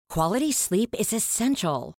Quality sleep is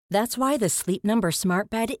essential. That's why the Sleep Number Smart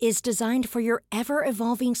Bed is designed for your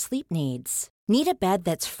ever-evolving sleep needs. Need a bed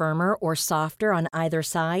that's firmer or softer on either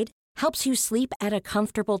side? Helps you sleep at a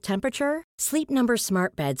comfortable temperature? Sleep Number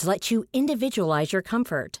Smart Beds let you individualize your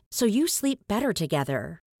comfort, so you sleep better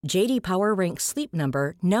together. J.D. Power ranks Sleep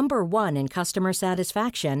Number number 1 in customer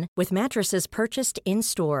satisfaction with mattresses purchased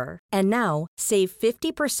in-store. And now, save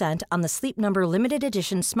 50% on the Sleep Number Limited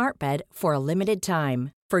Edition Smart Bed for a limited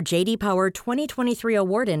time. For J.D. Power 2023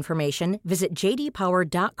 award information, visit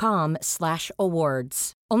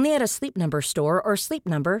jdpower.com/awards. Only at a Sleep Number store or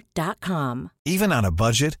sleepnumber.com. Even on a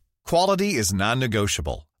budget, quality is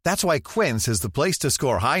non-negotiable. That's why Quince is the place to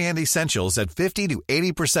score high-end essentials at 50 to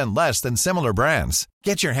 80% less than similar brands.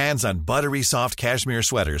 Get your hands on buttery soft cashmere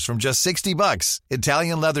sweaters from just $60,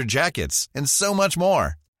 Italian leather jackets, and so much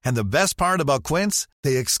more. And the best part about Quince,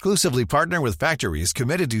 they exclusively partner with factories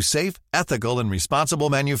committed to safe, ethical, and responsible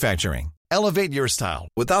manufacturing. Elevate your style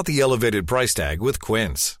without the elevated price tag with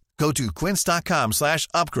Quince. Go to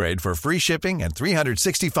quince.com/upgrade for free shipping and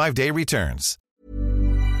 365-day returns.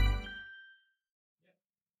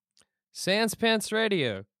 Sans Pants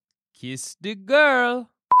Radio. Kiss the girl.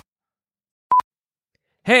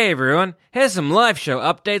 Hey everyone, here's some live show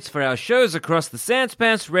updates for our shows across the Sans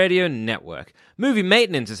Pants Radio network. Movie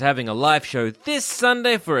Maintenance is having a live show this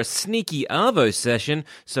Sunday for a sneaky Arvo session,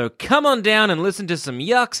 so come on down and listen to some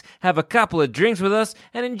yucks, have a couple of drinks with us,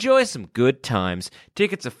 and enjoy some good times.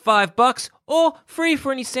 Tickets are $5 or free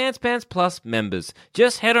for any Sans Pants Plus members.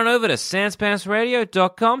 Just head on over to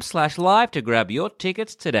sanspantsradio.com/live to grab your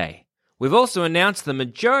tickets today. We've also announced the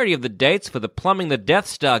majority of the dates for the Plumbing the Death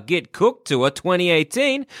Star Get Cooked Tour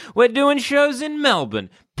 2018. We're doing shows in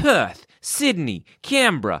Melbourne, Perth, Sydney,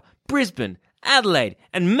 Canberra, Brisbane, Adelaide,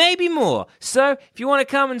 and maybe more. So, if you want to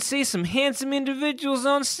come and see some handsome individuals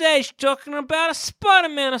on stage talking about a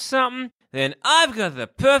Spider-Man or something, then I've got the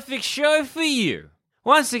perfect show for you.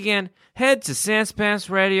 Once again, head to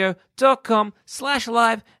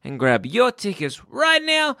sanspantsradio.com/live and grab your tickets right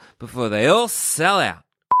now before they all sell out.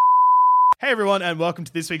 Hey everyone, and welcome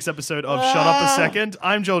to this week's episode of Shut Up a Second.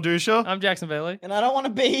 I'm Joel Dusha. I'm Jackson Bailey. And I don't want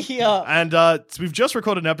to be here. And we've just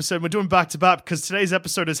recorded an episode. We're doing back-to-back because today's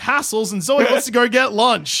episode is hassles, and Zoe wants to go get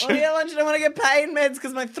lunch. I want to get lunch and I want to get pain meds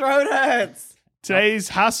because my throat hurts. Today's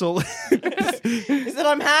hassle is that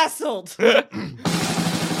I'm hassled.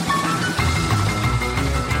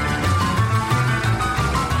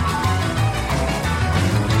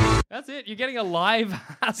 That's it. You're getting a live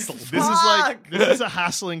hassle. This is a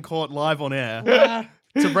hassling court live on air.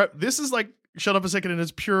 This is like Shut Up a Second in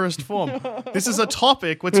its purest form. This is a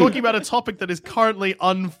topic. We're talking about a topic that is currently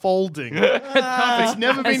unfolding. It's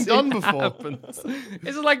never been done before.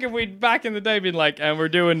 It's like if we'd back in the day been like, and we're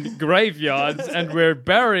doing graveyards and we're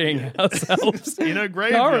burying ourselves in a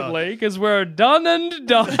graveyard currently because we're done and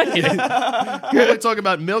dying. We're talking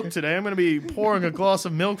about milk today. I'm going to be pouring a glass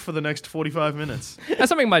of milk for the next 45 minutes. That's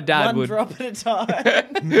something my dad would. One drop at a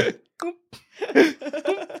time.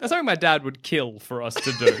 That's something my dad would kill for us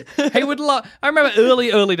to do. He would I remember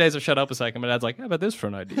early days of Shut Up a Second. My dad's like, how about this for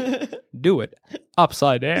an idea? Do it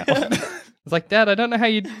upside down. It's like, Dad, I don't know how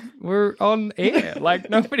we're on air. Like,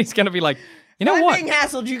 nobody's going to be like, you know what? I'm being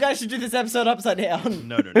hassled. You guys should do this episode upside down.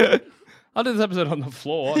 No. I'll do this episode on the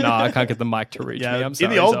floor. No, I can't get the mic to reach me. I'm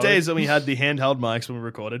sorry. In the old days when we had the handheld mics when we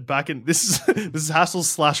recorded, this is hassle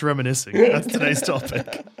 / reminiscing. That's today's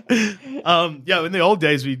topic. In the old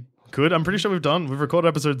days we could. I'm pretty sure we've recorded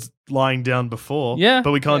episodes lying down before. Yeah.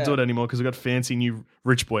 But we can't do it anymore because we've got fancy new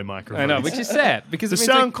rich boy microphones. I know, which is sad because the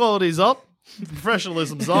sound quality's up,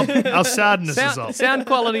 professionalism's up, our sadness is up. Sound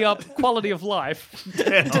quality up, quality of life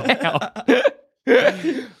down.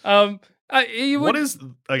 What is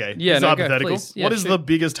hypothetical? Please. Yeah, what is the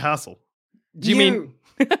biggest hassle? Do you mean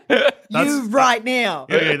you right now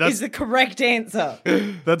that's is the correct answer.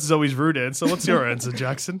 That's Zoe's rude answer. What's your answer,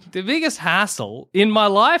 Jackson? The biggest hassle in my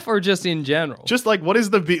life or just in general? Just like, what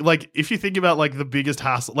is if you think about like the biggest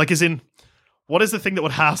hassle, like as in, what is the thing that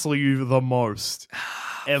would hassle you the most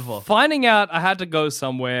ever? Finding out I had to go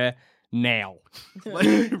somewhere now.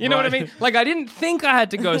 You know what I mean? Like I didn't think I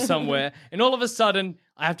had to go somewhere and all of a sudden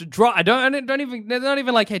I have to drive. They're not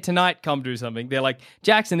even like, hey, tonight come do something. They're like,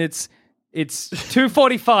 Jackson, it's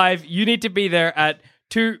 2:45. You need to be there at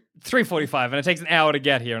 3:45, and it takes an hour to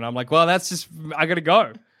get here. And I'm like, well, that's just I gotta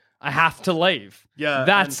go. I have to leave. Yeah,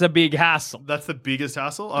 that's a big hassle. That's the biggest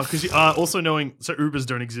hassle. Because also knowing Ubers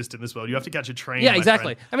don't exist in this world. You have to catch a train. Yeah,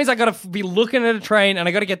 exactly. That means I gotta be looking at a train, and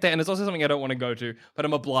I gotta get there. And it's also something I don't want to go to, but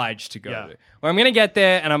I'm obliged to go to. Where I'm gonna get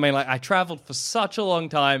there, and I mean, like I traveled for such a long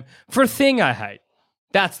time for a thing I hate.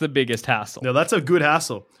 That's the biggest hassle. No, that's a good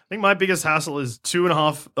hassle. I think my biggest hassle is 2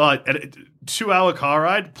 hour car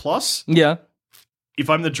ride plus. Yeah. If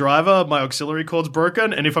I'm the driver, my auxiliary cord's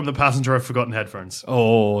broken, and if I'm the passenger, I've forgotten headphones.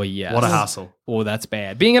 Oh, yeah. What a hassle. Oh, that's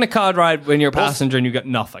bad. Being in a car ride when you're a passenger and you got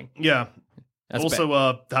nothing. Yeah. That's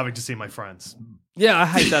also, having to see my friends. Yeah, I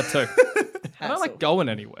hate that too. I don't like going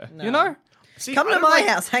anywhere, you know? See, Come I to don't my like-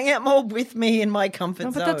 house. Hang out more with me in my comfort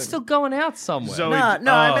No, zone. but that's still going out somewhere. Zoe-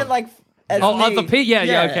 No, I meant like as oh, me. other people?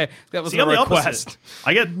 Yeah, okay. That was See, the I'm the request. opposite.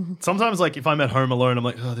 I get sometimes like if I'm at home alone, I'm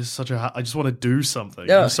like, oh, this is such a. I just want to do something.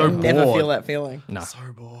 Ugh, I'm so I bored. never feel that feeling. No, So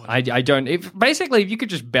bored. I don't. Basically, if you could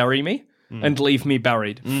just bury me and leave me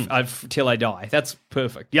buried till I die, that's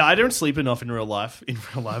perfect. Yeah, I don't sleep enough in real life,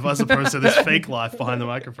 as opposed to this fake life behind the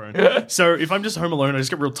microphone. So if I'm just home alone, I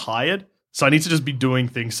just get real tired. So I need to just be doing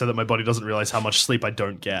things so that my body doesn't realize how much sleep I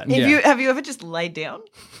don't get. Have you ever just laid down?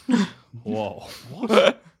 Whoa.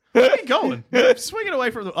 Where are you going? Swinging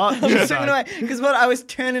away from the. Swinging away because what I was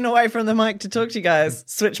turning away from the mic to talk to you guys.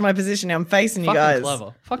 Switch my position. Now I'm facing you Fucking guys.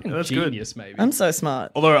 clever. Fucking that's good. genius, maybe. I'm so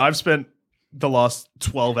smart. Although I've spent the last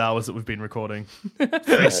 12 hours that we've been recording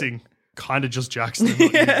facing kind of just Jackson.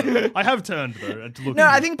 I have turned though to look. No,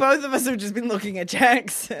 I think both of us have just been looking at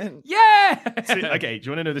Jackson. Yeah! See, okay, do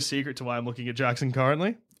you want to know the secret to why I'm looking at Jackson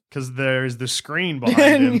currently? Because there's the screen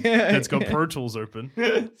behind him that's got Pro Tools open.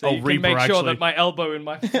 So you can make sure that my elbow and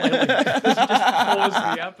my flailing doesn't just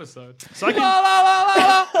pause the episode. So I can,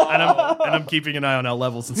 and I'm keeping an eye on our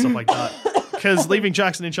levels and stuff like that. Because leaving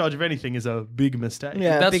Jackson in charge of anything is a big mistake.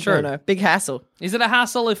 Yeah, That's big true. no-no. Big hassle. Is it a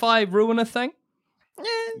hassle if I ruin a thing?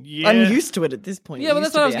 Yeah. I'm used to it at this point. Yeah, It but used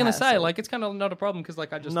that's what I was be a going to say. hassle. Like, it's kind of not a problem because,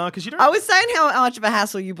 like, I just... No, because you don't. I was saying how much of a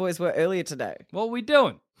hassle you boys were earlier today. What are we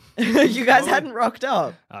doing? You guys hadn't rocked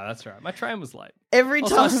up. Oh, that's right. My train was late. Every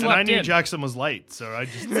Also, time. I and I knew in. Jackson was late, so I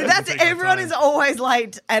just. That's everyone is always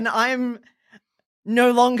late, and I'm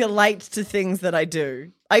no longer late to things that I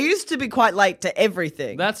do. I used to be quite late to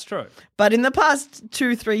everything. That's true. But in the past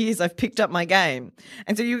 2-3 years, I've picked up my game.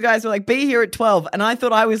 And so you guys were like, be here at 12. And I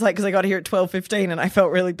thought I was late because I got here at 12:15 and I felt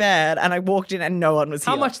really bad. And I walked in and no one was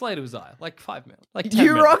How here. much later was I? Like 5 minutes? Like 10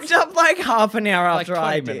 You minutes? rocked up like half an hour Like after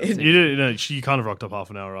I 20 minutes. did. You didn't. No, she kind of rocked up half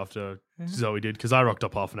an hour after Zoe did, because I rocked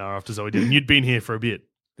up half an hour after Zoe did, and you'd been here for a bit.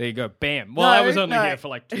 There you go. Bam. Well, No, I was only no. here for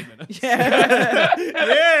like 2 minutes. Yeah.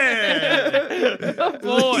 Yeah. Oh,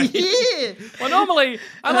 boy. Yeah. Well, normally,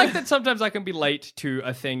 I like that sometimes I can be late to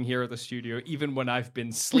a thing here at the studio, even when I've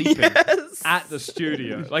been sleeping at the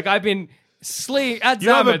studio. Like, I've been sleeping at You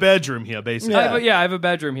have a Zamet. bedroom here, basically. I have a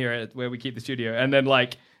bedroom here where we keep the studio. And then,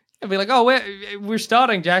 like, I'll be like, oh, we're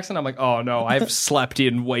starting, Jackson. I'm like, oh, no, I've slept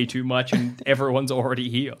in way too much and everyone's already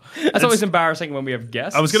here. That's always embarrassing when we have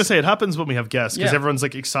guests. I was going to say it happens when we have guests, because Yeah. everyone's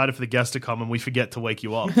like excited for the guest to come, and we forget to wake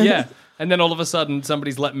you up. Yeah. And then all of a sudden,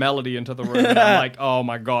 somebody's let Melody into the room. And I'm like, oh,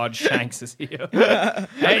 my God, Shanks is here.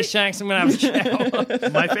 Hey, Shanks, I'm going to have a shower.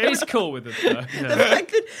 My favorite. He's cool with it, though. The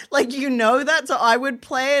fact that, like, you know that, so I would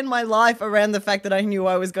plan my life around the fact that I knew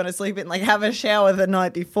I was going to sleep in, like, have a shower the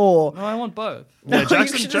night before. No, I want both. Yeah, You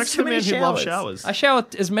Jackson's should have the too many man who loves showers. showers. I shower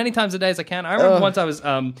as many times a day as I can. I remember once I was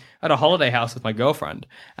at a holiday house with my girlfriend,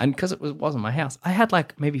 and because it wasn't my house, I had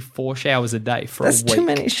like maybe 4 showers a day for That's a week. too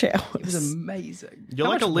many It was showers. amazing. You're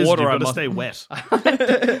How like a much lizard. water You've I got to must- stay wet.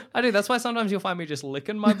 I do. That's why sometimes you'll find me just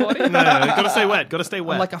licking my body. No, got to stay wet. Got to stay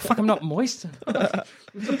wet. I'm like, oh, fuck, I'm not moist enough.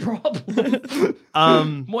 What's the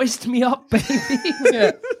problem? Moist me up,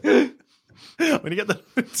 baby. when you get the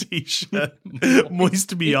t-shirt,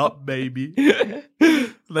 moist me up, baby.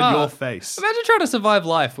 Then your face. Imagine trying to survive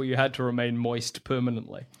life where you had to remain moist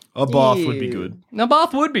permanently. A bath would be Ew. good. Now,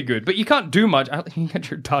 bath would be good, but you can't do much. You can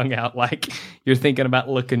get your tongue out like you're thinking about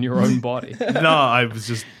licking your own body. No, I was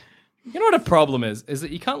just. You know what a problem is that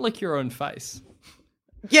you can't lick your own face.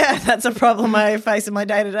 Yeah, that's a problem I face in my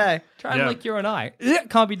day-to-day. Try and Yeah. lick your own eye. It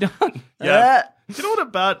can't be done. Yeah. You know what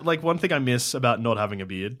about, like, one thing I miss about not having a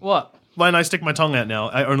beard? What? When I stick my tongue out now,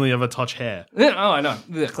 I only ever touch hair. Oh, I know.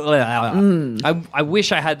 I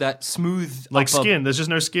wish I had that smooth Like upper- skin. There's just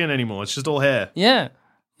no skin anymore. It's just all hair. Yeah,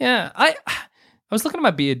 yeah. I was looking at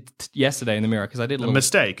my beard yesterday in the mirror because I did a A little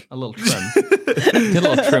mistake. a little trim. Did a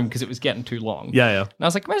little trim because it was getting too long. Yeah, yeah. And I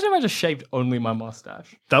was like, imagine if I just shaved only my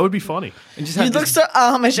mustache That would be funny. and just You had look this so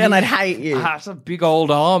Amish and I'd hate you. it's a big old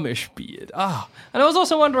Amish beard. And I was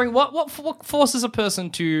also wondering what forces a person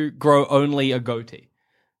to grow only a goatee.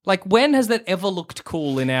 Like, when has that ever looked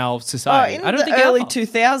cool in our Oh, society? in I don't the think early ever.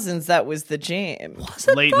 2000s, that was the jam.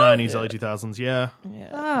 Late 90s, early 2000s, yeah.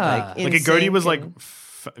 Ah. Like a goatee was like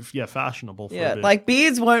fashionable for a Yeah, bit. like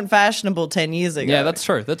beards weren't fashionable 10 years ago. Yeah, that's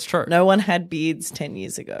true. That's true. No one had beards 10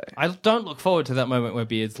 years ago. I don't look forward to that moment where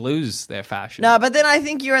beards lose their fashion. No, but then I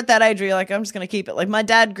think you're at that age where you're like, I'm just going to keep it. Like my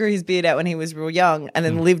dad grew his beard out when he was real young and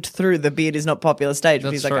then lived through the beard is not popular stage.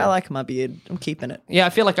 But That's he's like, true. I like my beard. I'm keeping it. Yeah, I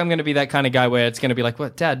feel like I'm going to be that kind of guy where it's going to be like,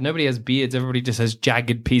 what, Dad, nobody has beards. Everybody just has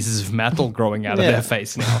jagged pieces of metal growing out of Yeah. their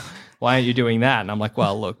face now. Why aren't you doing that? And I'm like,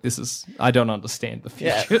 well, look, I don't understand the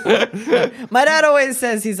Yeah. future. My dad always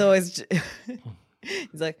says he's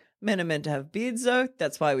like, men are meant to have beards though.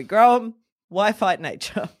 That's why we grow them. Why fight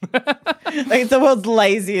nature? Like it's the world's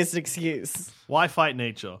laziest excuse. Why fight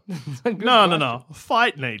nature? No.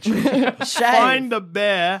 Fight nature. Shame. Find a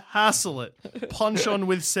bear, hassle it, punch on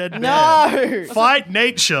with said bear. No. Fight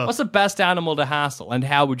nature. What's the best animal to hassle, and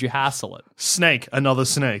how would you hassle it? Snake, another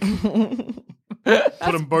snake.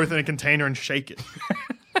 Put them both in a container and shake it.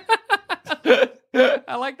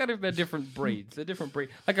 I like that if they're different breeds. They're different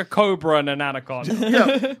breeds. Like a cobra and an anaconda. Yeah.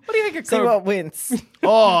 What do you think a See cobra... what wins.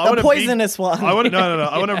 Oh, I The want a poisonous big, one. I want no.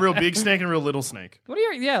 I want a real big snake and a real little snake. What do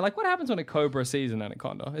you... Yeah, like what happens when a cobra sees an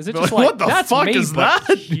anaconda? Is it Like, just like, what the that's fuck me, is but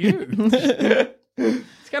that? huge?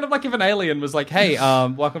 It's kind of like if an alien was like, hey,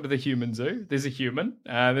 welcome to the human zoo. There's a human.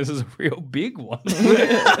 This is a real big one.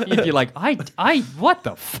 You'd be like, what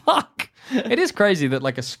the fuck? It is crazy that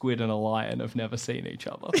like a squid and a lion have never seen each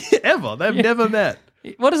other. Ever. They've never met.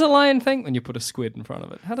 What does a lion think when you put a squid in front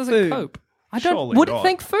of it? How does it Food. cope? I don't. Surely Would it not.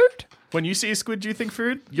 think food? When you see a squid, do you think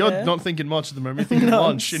food? You're Yeah. not thinking much at the moment. You're thinking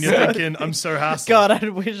lunch, and you're thinking, I'm so hassled. God, I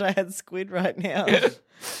wish I had squid right now. I'm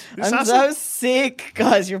hassle- so sick,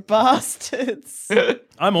 guys. You're bastards.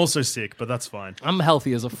 I'm also sick, but that's fine. I'm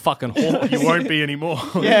healthy as a fucking horse. You won't be anymore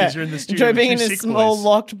Yeah. because you're in the studio. Enjoy being with in two a sick small boys.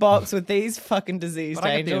 locked box with these fucking diseased But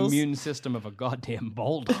I got the angels. immune system of a goddamn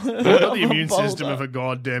boulder. Not the immune Boulder. system of a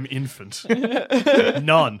goddamn infant.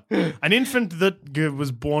 None. An infant that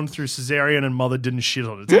was born through cesarean and mother didn't shit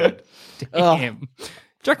on its head. Damn.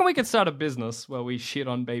 Do you reckon we could start a business where we shit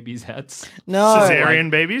on babies' heads? No.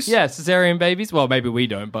 Cesarean babies? Yeah, cesarean babies. Well, maybe we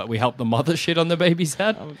don't, but we help the mother shit on the baby's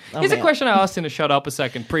head. Here's a out. question I asked in a Shut Up a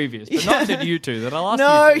Second previous, but not to you two. That I'll ask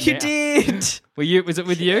No, you. you now. did. Were you? Was it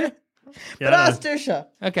with you? Yeah, But no. ask Dusha.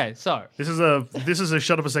 Okay, so This is a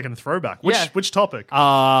shut up a second throwback. Yeah. Which topic?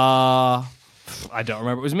 I don't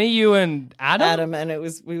remember. It was me, you, and Adam. Adam, and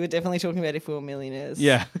we were definitely talking about if we were millionaires.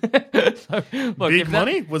 Yeah. So, look, Big if that-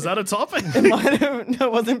 money? Was that a topic? No,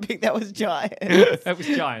 it wasn't big. That was giant. It was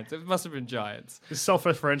giants. It must have been giants. It's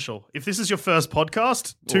self-referential. If this is your first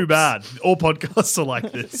podcast, too bad. All podcasts are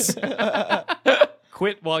like this.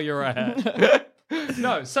 Quit while you're ahead.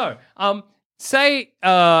 No, so say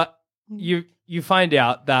you find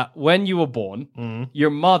out that when you were born, your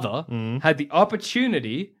mother had the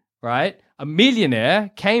opportunity, right? A millionaire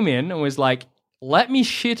came in and was like, "Let me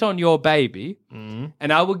shit on your baby, and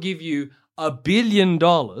I will give you $1 billion.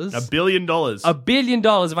 $1 billion. $1 billion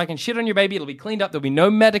if I can shit on your baby. It'll be cleaned up. There'll be no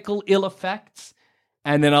medical ill effects."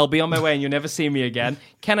 And then I'll be on my way and you'll never see me again.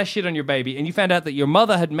 Can I shit on your baby? And you found out that your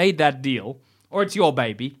mother had made that deal, or it's your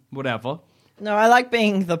baby, whatever. No, I like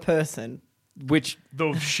being the person. Which The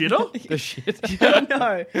shitter? the shit.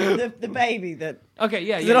 No, the baby that. Okay,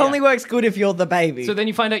 yeah, It yeah. only works good if you're the baby. So then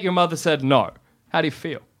you find out your mother said no. How do you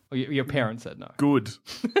feel? Or your parents said no. Good.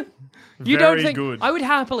 You Very don't think good. I would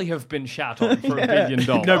happily have been shat on for $1 billion?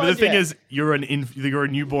 No, but the thing yeah. is, you're a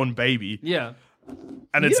newborn baby, Yeah.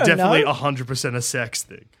 and it's don't definitely know. 100% a sex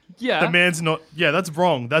thing. Yeah. The man's not. Yeah, that's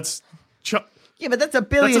wrong. That's. yeah, but that's $1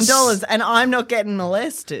 billion, That's and I'm not getting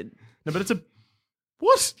molested. No, but it's a.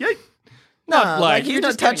 What? Yeah, No, like, he's you're not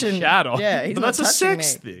just getting touching. shat on. Yeah, he's but not that's a touching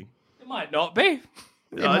sex me. thing. It might not be.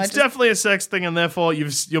 No, might it's just- definitely a sex thing, and therefore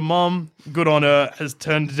your mom, good on her, has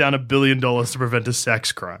turned down $1 billion to prevent a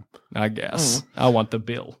sex crime. I guess. I want the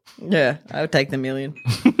bill. Yeah, I would take the $1 million.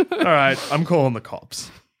 All right, I'm calling the cops.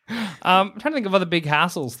 I'm trying to think of other big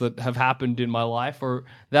hassles that have happened in my life or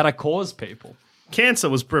that I caused people. Cancer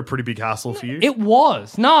was a pretty big hassle for you. It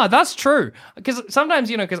was. No, that's true. Because sometimes,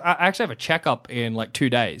 because I actually have a checkup in like 2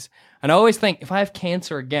 days. And I always think, if I have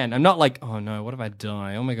cancer again, I'm not like, oh no, what if I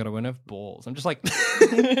die? Oh my God, I won't have balls. I'm just like,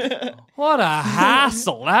 what a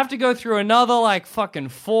hassle. I have to go through another like fucking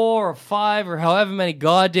 4 or 5 or however many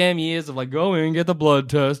goddamn years of like, go in, get the blood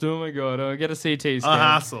test. Oh my God, I'll get a CT scan. a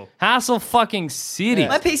hassle. Hassle fucking city.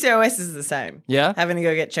 My PCOS is the same. Yeah? Having to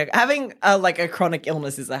go get checked. Having a chronic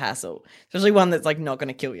illness is a hassle, especially one that's like not going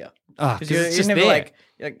to kill you. Ah, 'cause You're, it's you're just never there.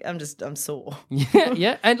 like, I'm sore. Yeah,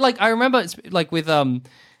 yeah. And like I remember it's like with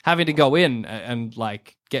having to go in and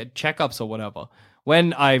like get checkups or whatever.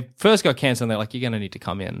 When I first got cancer and they're like, you're gonna need to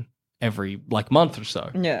come in every like month or so.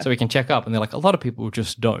 Yeah. So we can check up. And they're like, a lot of people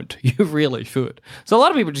just don't. You really should. So a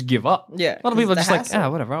lot of people just give up. Yeah, A lot of people are it's just the like,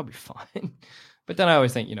 hassle. whatever, I'll be fine. But then I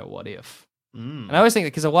always think, what if? And I always think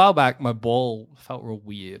that because a while back my ball felt real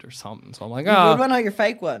weird or something. So I'm like, Your oh, good one or your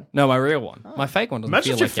fake one? no, my real one. My fake one doesn't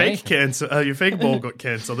Imagine feel if your like fake cancer, your fake ball got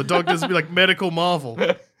cancer. The doctors would be like medical marvel.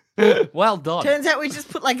 Well done. Turns out we just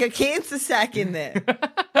put like a cancer sack in there.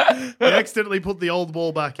 They accidentally put the old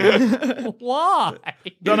ball back in. Why?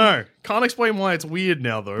 Don't know. Can't explain why it's weird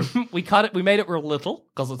now though. We cut it. We made it real little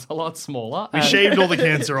because it's a lot smaller. We and shaved all the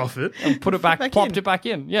cancer off it, put it back, back plopped in. it back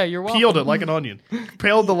in. Yeah, you're welcome. peeled it like an onion,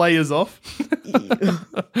 peeled the layers off.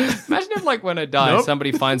 Imagine if, like, when I die, Nope.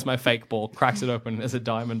 somebody finds my fake ball, cracks it open, and there's a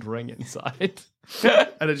diamond ring inside.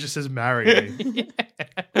 And it just says marry me.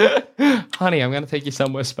 Honey, I'm going to take you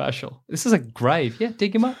somewhere special. This is a grave. Yeah,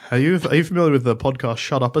 dig him up. Are you familiar with the podcast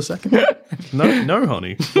Shut Up a Second? No,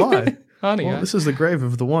 honey. Why? Honey, Well, this is the grave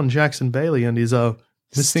of the one Jackson Bailey and his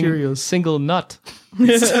mysterious single nut.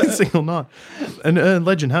 single nut. And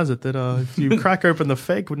legend has it that if you crack open the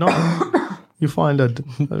fake nut, you find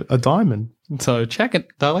a diamond. So check it,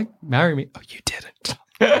 darling. Marry me. Oh, you didn't.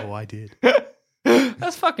 Oh, I did.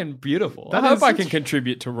 That's fucking beautiful. I hope I can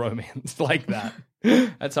contribute to romance like that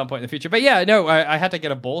at some point in the future. But yeah, no, I had to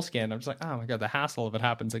get a ball scan. I'm just like, oh my God, the hassle if it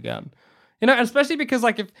happens again. And especially because,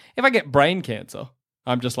 like, if I get brain cancer,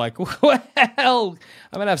 I'm just like, well, I'm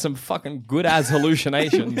going to have some fucking good-ass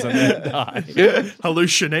hallucinations and then die.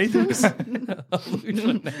 Hallucinations?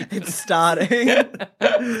 It's starting.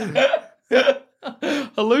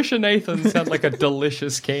 Hallucinations sound like a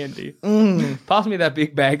delicious candy. Pass me that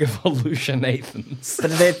big bag of hallucinations.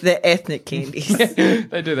 But they're ethnic candies.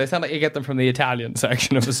 They do. They sound like you get them from the Italian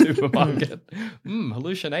section of a supermarket.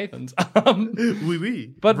 Hallucinations. Oui,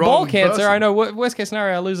 oui. But Wrong ball cancer, person. I know. Worst case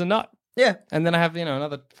scenario, I lose a nut. Yeah. And then I have,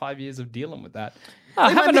 another 5 years of dealing with that.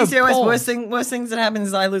 Like having my no PCOS, balls. worst things that happens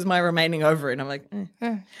is I lose my remaining ovary, and I'm like,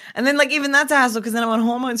 and then like even that's a hassle because then I'm on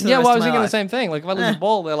hormones for the Yeah, rest well, I of was my thinking the life. same thing. Like, if I lose a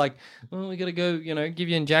ball, they're like, well, we got to go, give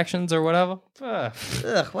you injections or whatever.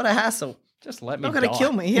 Ugh, what a hassle! Just let me Not gonna die.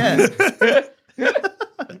 kill me, yeah.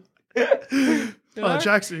 Oh,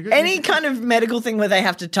 Jackson. Any kind of medical thing where they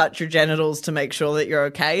have to touch your genitals to make sure that you're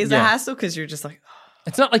okay is a Yeah. hassle because you're just like,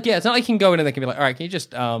 It's not like you can go in and they can be like, all right, can you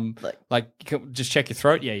just just check your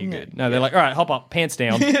throat? Yeah, you're good. No, they're like, all right, hop up, pants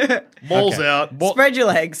down. balls Okay. out. spread your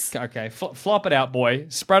legs. Okay, flop it out, boy.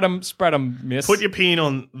 Spread them, miss. Put your peen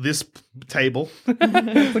on this table.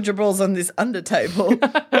 Put your balls on this under table.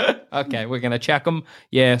 Okay, we're gonna check them.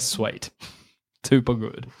 Yeah, sweet. Super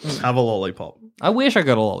good. Have a lollipop. I wish I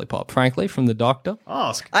got a lollipop, frankly, from the doctor.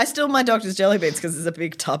 Ask. I steal my doctor's jelly beans because there's a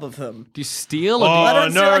big tub of them. Do you steal or do you... I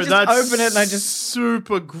don't steal, I no, just that's open it and I just-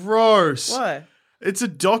 super gross. Why? It's a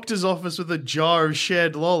doctor's office with a jar of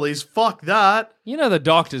shared lollies. Fuck that. You know the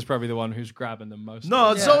doctor's probably the one who's grabbing them most.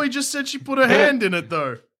 No, Zoe just said she put her hand in it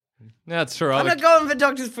though. That's true. I'm not going for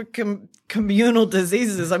doctors for communal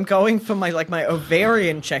diseases. I'm going for my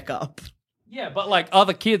ovarian checkup. Yeah, but like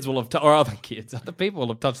other kids will have, other people will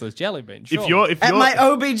have touched those jelly beans. If surely. you're At my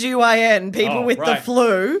OBGYN, people Oh, with the right.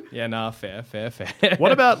 flu. Yeah, nah, fair.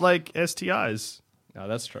 what about like STIs? No,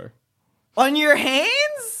 that's true. On your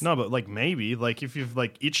hands? No, but like maybe like if you've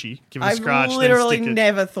like itchy, give it a I've scratch. literally then stick it.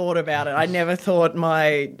 never thought about it. I never thought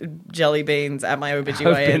my jelly beans at my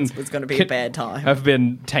OBGYN's was going to be a bad time. Have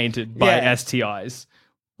been tainted by Yeah. STIs.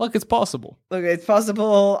 Look, it's possible. Look, it's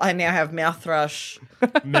possible. I now have mouth thrush.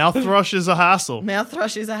 Mouth thrush is a hassle. Mouth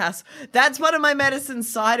thrush is a hassle. That's one of my medicine's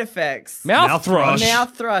side effects. Mouth thrush.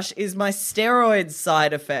 Mouth thrush is my steroid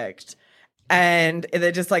side effect. And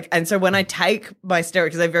they're just like, and so when I take my steroid,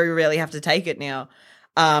 because I very rarely have to take it now,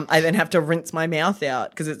 I then have to rinse my mouth out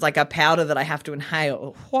because it's like a powder that I have to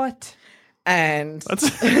inhale. What? And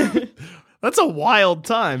That's a wild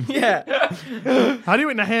time. yeah. How do you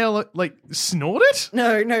inhale it? Like snort it?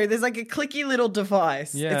 No, there's like a clicky little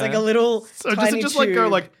device. Yeah. It's like a little So does tiny it just like go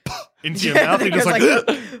tube. like into your Yeah, mouth? it And you're just goes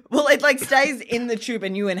like, well, it like stays in the tube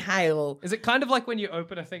and you inhale. Is it kind of like when you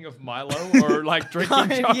open a thing of Milo or like drinking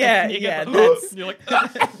Kind- chocolate? yeah, and you yeah, get that's- you're like,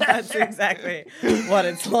 That's exactly what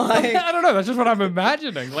it's like. I don't know. That's just what I'm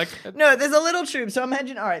imagining. Like, No, there's a little tube. So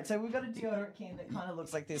imagine, all right, so we've got a deodorant can that kind of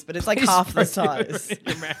looks like this, but it's like half the size. in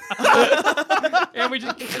your mouth. And we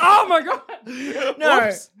just, oh my god! No.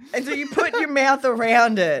 Whoops. And so you put your mouth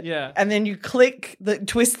around it. Yeah. And then you twist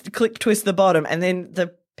the bottom, and then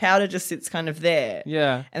the powder just sits kind of there.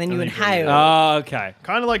 Yeah. And then you then you breathe inhale. Oh, okay.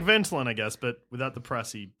 kind of like Ventolin, I guess, but without the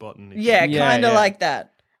pressy button. Yeah, Yeah, kind of yeah. like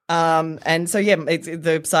that. And so yeah,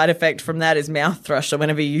 the side effect from that is mouth thrush. So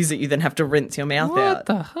whenever you use it, you then have to rinse your mouth What out.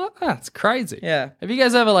 the hell? That's crazy. Yeah. Have you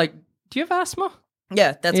guys ever do you have asthma?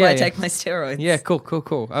 Yeah, that's Yeah, why I yeah. take my steroids. Yeah,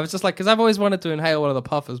 cool. I was just like, because I've always wanted to inhale one of the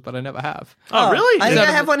puffers, but I never have. Oh, really? I think out I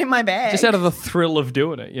of have one in my bag. Just out of the thrill of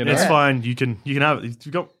doing it, you know? It's fine. You can have it. Do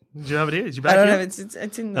you have it here? Is your bag I don't here? have it.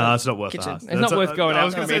 It's in the No, it's not worth the kitchen. hassle. It's not worth going I out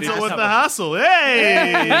was for going me to to say it's not just worth the have hassle.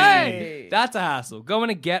 Hey! Hey! That's a hassle. Going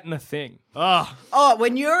and getting a thing. Oh. Oh,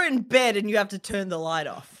 when you're in bed and you have to turn the light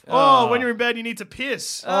off. Oh, when you're in bed, you need to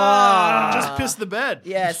piss. Just piss the bed.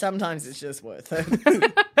 Yeah, sometimes it's just worth it.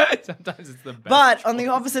 Sometimes it's the best. But on the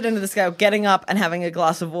opposite end of the scale, getting up and having a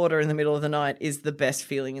glass of water in the middle of the night is the best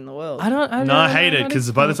feeling in the world. No, I hate it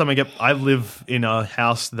because by the time I live in a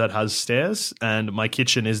house that has stairs and my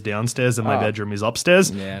kitchen is downstairs and my bedroom is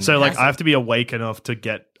upstairs. Yeah, So like I have to be awake enough to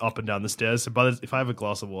get up and down the stairs. So if I have a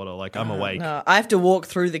glass of water, like I'm awake. No, I have to walk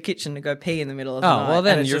through the kitchen to go pee in the middle of the night. well,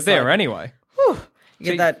 then and it's you're just there like, anyway. You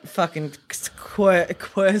get that fucking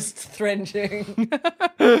quirst threnching.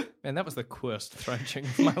 Man, that was the worst thrashing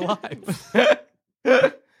of my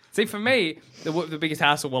life. See, for me, the biggest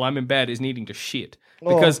hassle while I'm in bed is needing to shit.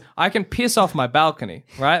 Because I can piss off my balcony,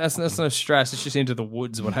 right? That's no stress. It's just into the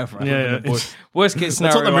woods or whatever. I live in the bush. Worst case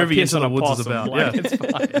That's scenario, what the I movie piss Into on the a Woods is possum. about, Like, yeah.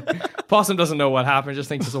 it's fine. Possum doesn't know what happened. Just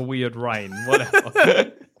thinks it's a weird rain.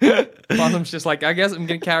 Whatever. Possum's just like, I guess I'm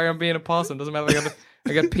going to carry on being a possum. Doesn't matter.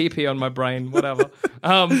 I got pee-pee on my brain. Whatever.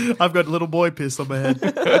 I've got little boy piss on my head.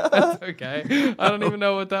 Okay. I don't even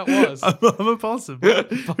know what that was. I'm a possum.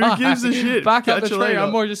 Who gives a shit? Back up the Catch you tree. later.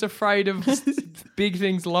 I'm more just afraid of big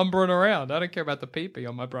things lumbering around. I don't care about the pee-pee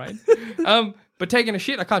on my brain. But taking a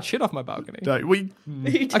shit, I can't shit off my balcony. No, You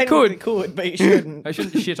I technically could, but you shouldn't. I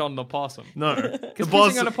shouldn't shit on the possum. no. The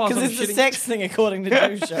Pissing on a boss. possum, Because it's a shitting- sex thing, according to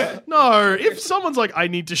Dusha. No, if someone's like, I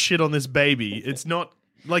need to shit on this baby, it's not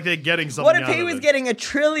like they're getting something. What if out he of was it. getting $1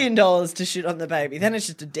 trillion to shit on the baby? Then it's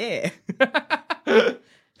just a dare.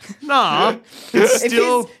 Nah, it's If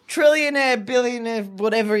still. his trillionaire, billionaire,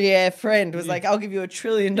 whatever yeah friend was like, I'll give you $1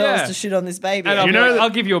 trillion Yeah. to shit on this baby. And I'll, You be know like, that- I'll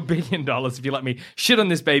give you $1 billion if you let me shit on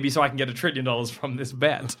this baby so I can get $1 trillion from this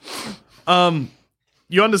bet.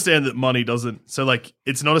 You understand that money doesn't. So, like,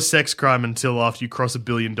 it's not a sex crime until after you cross $1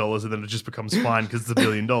 billion, and then it just becomes fine because it's $1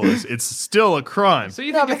 billion. It's still a crime. So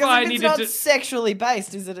you no, think if because I if it's needed not to, sexually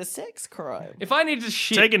based, is it a sex crime? if I needed to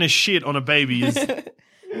shit, Taking a shit on a baby is.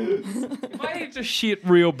 if I needed to shit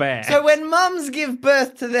real bad, So when mums give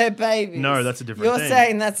birth to their babies, No, that's a different You're thing.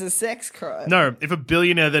 saying that's a sex crime? No, if a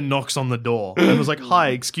billionaire then knocks on the door and was like, "Hi,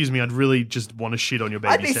 excuse me, I'd really just want to shit on your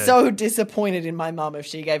baby's I'd be head." so disappointed in my mum if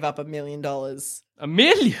she gave up $1 million. No, $1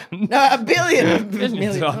 million. $1 billion. Million's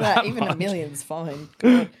million. not that Even much. $1 million's fine.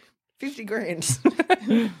 God. 50 grand.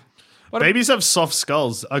 Babies have soft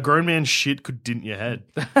skulls. A grown man's shit could dint your head.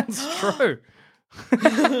 That's true.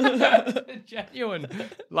 Genuine,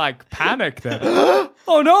 like, panic there.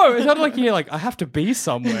 Oh no! It sounded like you're like, I have to be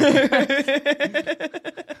somewhere.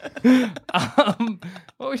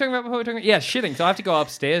 What were we talking about before? Yeah, shitting. So I have to go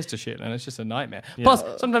upstairs to shit, and it's just a nightmare. Plus,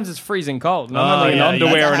 sometimes it's freezing cold, and I'm only in yeah,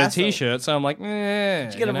 underwear that's a and a hassle. t-shirt, so I'm like, You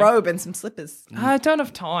get a robe and some slippers. I don't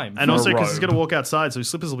have time. And for also a because he's robe. going to walk outside, so his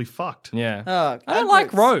slippers will be fucked. Yeah. Oh, I don't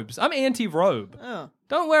like robes. I'm anti-robe. Oh.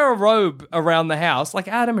 Don't wear a robe around the house like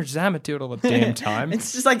Adam or Zamet do it all the damn time.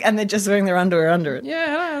 It's just like, and they're just wearing their underwear under it.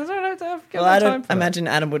 Yeah, I don't have Well, no I time don't for that. imagine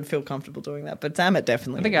Adam would feel comfortable doing that, but Zamet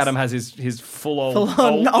definitely. I think is. Adam has his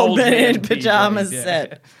Full-on old man man pajamas PJs,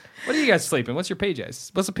 set. What are you guys sleeping? What's your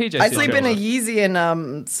PJs? What's the PJ? I sleep in a situation? Yeezy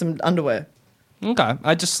and some underwear. Okay,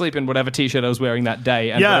 I just sleep in whatever t-shirt I was wearing that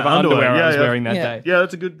day and Yeah, whatever underwear. underwear I was Yeah, yeah. wearing that Yeah. day. Yeah,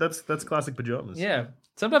 that's a good. That's classic pajamas. Yeah.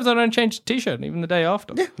 Sometimes I don't change the t-shirt even the day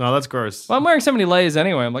after. No, that's gross. Well, I'm wearing so many layers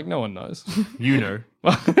anyway. I'm like, no one knows. You know,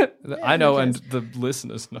 I know, and the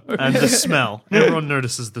listeners know. and the smell. Everyone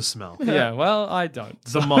notices the smell. Yeah, well, I don't.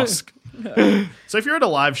 The musk. So if you're at a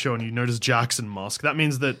live show and you notice Jackson Musk, that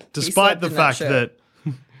means that despite slept the in that fact shirt.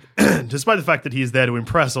 despite the fact that he is there to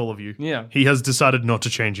impress all of you, Yeah. he has decided not to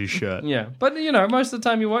change his shirt. Yeah, but you know, most of the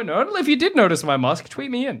time you won't know. If you did notice my musk,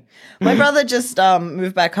 tweet me in. My brother just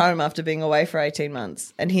moved back home after being away for 18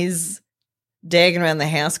 months, and his dagging around the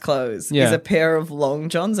house clothes Yeah. is a pair of long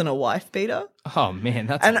johns and a wife beater. Oh man,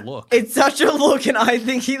 that's And a look. it's such a look, and I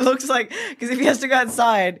think he looks like, because if he has to go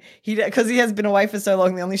outside, because he has been away for so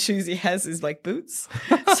long, the only shoes he has is like boots.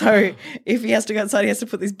 So if he has to go outside, he has to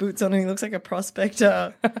put these boots on, and he looks like a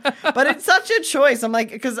prospector. But it's such a choice. I'm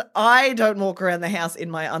like, because I don't walk around the house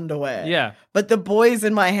in my underwear. Yeah. But the boys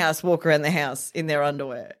in my house walk around the house in their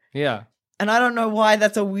underwear. Yeah. And I don't know why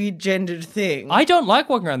that's a weird gendered thing. I don't like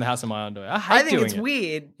walking around the house in my underwear. I hate I think doing it's it.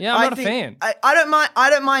 weird. Yeah, I'm I not a think- fan. I don't mind. I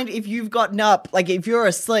don't mind if you've gotten up, like if you're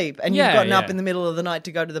asleep and you've Yeah, gotten up yeah. in the middle of the night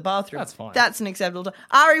to go to the bathroom. That's fine. That's an acceptable time.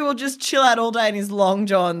 Ari will just chill out all day in his long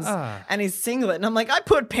johns Ah. and his singlet, and I'm like, I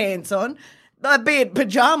put pants on. be it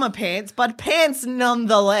pajama pants, but pants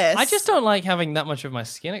nonetheless. I just don't like having that much of my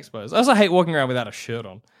skin exposed. I also hate walking around without a shirt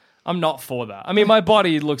on. I'm not for that. I mean, my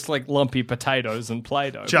body looks like lumpy potatoes and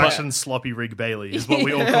Play-Doh. Jackson's sloppy Rig Bailey is what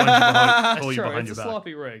we all call you True, behind it's your a back.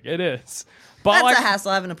 sloppy rig. It is. But That's like, a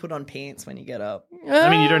hassle having to put on pants when you get up.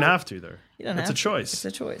 I mean, you don't have to though. You don't it's have a to. choice. It's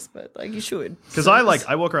a choice, but like you should. Because I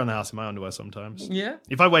walk around the house in my underwear sometimes. Yeah.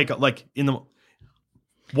 If I wake up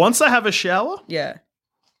once I have a shower, Yeah.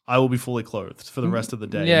 I will be fully clothed for the rest of the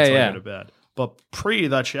day Yeah, until yeah. I go to bed. But pre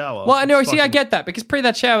that shower, Well, I know. it's See, I fucking- get that because pre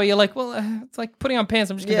that shower, you're like, well, it's like putting on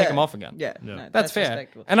pants. I'm just gonna Yeah. take them off again. Yeah. Yeah. No, That's fair.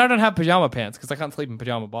 respectable. And I don't have pajama pants because I can't sleep in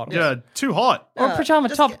pajama bottoms. Yeah, too hot. Or a pajama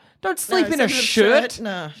just top. get- Don't sleep in a sleep shirt.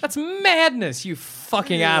 No. That's madness, you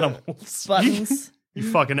fucking animals. Buttons. You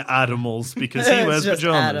fucking animals because he It's wears just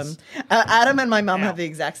pajamas. Adam. Adam and my mum have the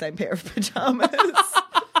exact same pair of pajamas.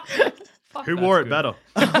 Who wore it better?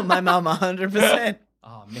 Oh, my mum, 100%.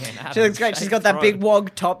 Oh man, Adam, She looks great. She's got that big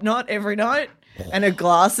wog top knot every night. And her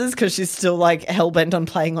glasses because she's still like hell bent on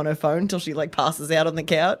playing on her phone till she like passes out on the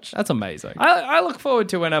couch. That's amazing. I look forward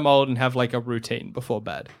to when I'm old and have like a routine before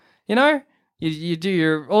bed. You know, you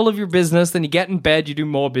do all of your business, then you get in bed, you do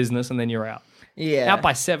more business, and then you're out. Yeah. Out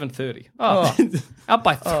by 7:30. Oh, out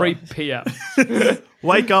by 3 p.m.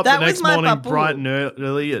 Wake up That the was next my morning papu. bright and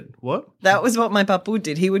early and what? That was what my papu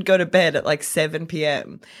did. He would go to bed at like 7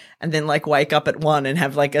 p.m. and then like wake up at 1 and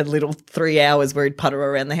have like a little 3 hours where he'd putter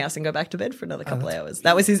around the house and go back to bed for another couple of hours.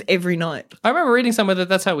 That was his every night. I remember reading somewhere that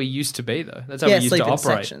that's how we used to be, though. That's how Yeah, we used sleep to in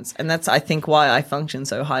operate. sections. And that's, I think, why I function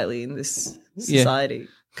so highly in this society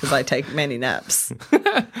because I take many naps.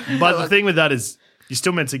 But the thing with that is you're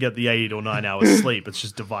still meant to get the 8 or 9 hours sleep. It's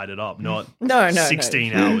just divided up, not No.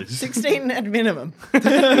 16 hours. 16 at minimum.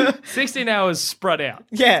 16 hours spread out.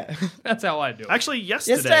 Yeah. That's how I do it. Actually,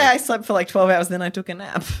 Yesterday I slept for like 12 hours, then I took a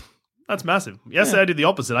nap. That's massive. Yesterday I did the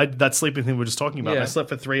opposite. That sleeping thing we were just talking about. Yeah. I slept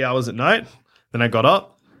for 3 hours at night. Then I got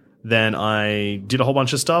up. Then I did a whole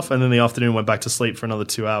bunch of stuff. And then in the afternoon went back to sleep for another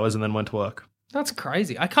 2 hours and then went to work. That's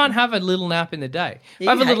crazy. I can't have a little nap in the day. If Yeah,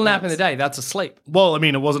 I have a you little hate nap in the naps. day, that's a sleep. Well, I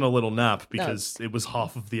mean, it wasn't a little nap because it was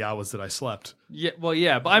half of the hours that I slept. Yeah, well,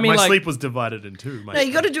 yeah, but I mean, My like, sleep was divided in two. No,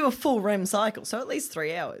 you got to do a full REM cycle, so at least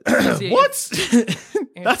 3 hours. What?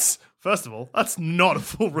 That's, first of all, that's not a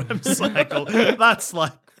full REM cycle. That's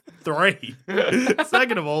like 3.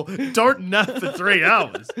 Second of all, don't nap for 3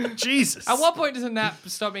 hours. Jesus. at what point does a nap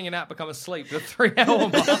stop being a nap, become a sleep? The 3 hour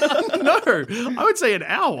mark. No, I would say an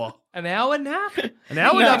hour. An hour nap? An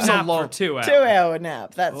hour nap's a long. for 2 hours. 2 hour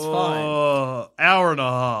nap, that's fine. Oh, hour and a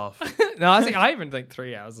half. No, I even think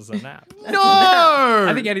 3 hours is a nap. No!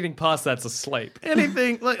 I think anything past that's a sleep.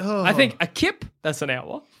 anything like. Oh. I think a kip, that's an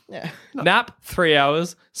hour. Yeah. Nap, 3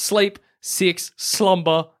 hours. Sleep, 6.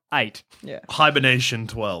 Slumber, 8. Yeah. hibernation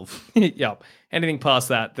 12. Yep. Anything past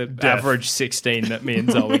that, the Death. average 16 that me and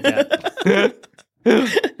Zoe get.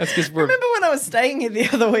 That's because we're. Remember when I was staying here the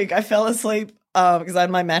other week, I fell asleep because I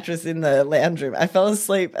had my mattress in the lounge room. I fell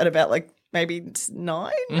asleep at about like maybe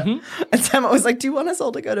 9. And Sam was like, do you want us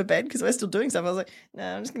all to go to bed? Because we're still doing stuff. I was like, no,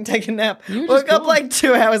 I'm just going to take a nap. You're Woke just up gone. like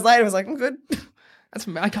 2 hours later. I was like, I'm good.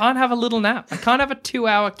 I can't have a little nap. I can't have a 2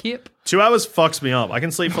 hour kip. 2 hours fucks me up. I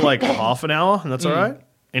can sleep for like half an hour, and that's all right.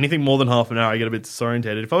 Anything more than half an hour, I get a bit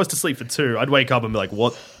disorientated. If I was to sleep for 2, I'd wake up and be like,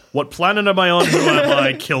 what planet am I on? Who am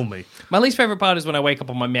I? Kill me. My least favorite part is when I wake up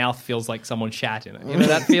and my mouth feels like someone shat in it. You know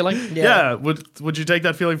that feeling? Yeah. Would you take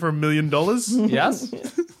that feeling for $1 million? Yes.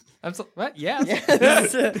 What? Yes.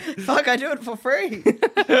 Fuck, I do it for free.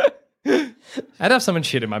 I'd have someone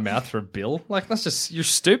shit in my mouth for a bill. Like, that's just, you're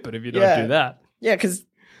stupid if you don't Yeah. do that. Yeah, because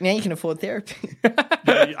now you can afford therapy.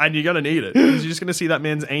 And you're going to need it. 'Cause you're just going to see that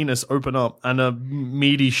man's anus open up and a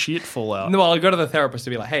meaty shit fall out. No, well, I go to the therapist to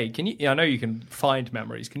be like, hey, can you, I know you can find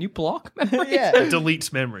memories. Can you block memories? Yeah.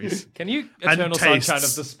 Deletes memories. Can you And eternal tastes. sunshine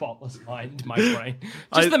of the spotless mind, my brain?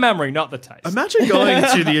 Just the memory, not the taste. Imagine going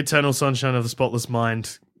to the eternal sunshine of the spotless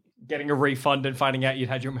mind. Getting a refund and finding out you'd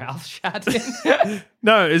had your mouth shat in.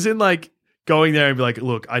 No, as in like going there and be like,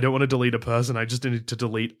 look, I don't want to delete a person. I just need to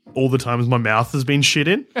delete all the times my mouth has been shit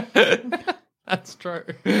in. That's true.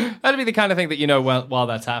 That'd be the kind of thing that you know while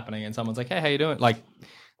that's happening, and someone's like, "Hey, how you doing?" Like,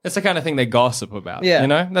 that's the kind of thing they gossip about. Yeah. You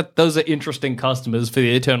know, those are interesting customers for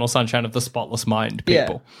the eternal sunshine of the spotless mind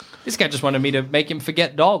people. This guy just wanted me to make him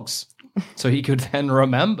forget dogs, so he could then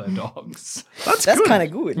remember dogs. That's That's good. kind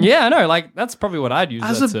of good. Yeah, I know. Like, that's probably what I'd use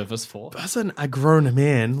As that a- service for. As a grown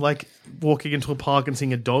man, like walking into a park and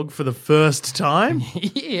seeing a dog for the first time.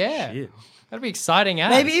 Yeah, Shit. that'd be exciting.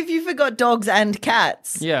 As. Maybe if you forgot dogs and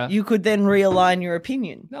cats, Yeah. you could then realign your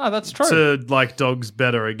opinion. No, that's true. To like dogs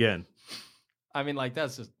better again. I mean, like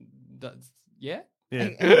that's yeah.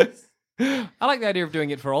 Yeah. I like the idea of doing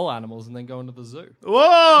it for all animals and then going to the zoo.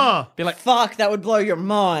 Whoa! Be like, Fuck, that would blow your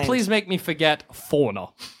mind. please make me forget fauna.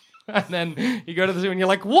 And then you go to the zoo and you're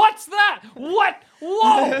like, what's that? What?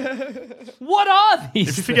 Whoa! What are these?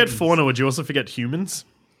 If you forget things? fauna, would you also forget humans?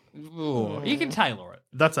 Ooh, you can tailor it.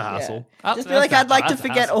 That's a Yeah. hassle. Just be like, I'd like to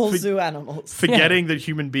forget all. all zoo animals. Forgetting that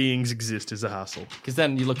human beings exist is a hassle. Because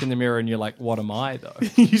then you look in the mirror and you're like, what am I, though?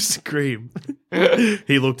 You scream.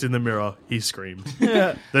 He looked in the mirror. He screamed.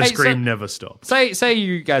 The scream so- never stopped. Say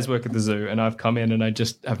you guys work at the zoo and I've come in and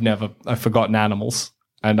I've forgotten animals.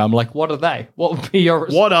 And I'm like, what are they? What would be your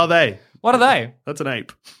What are they? What are they? That's an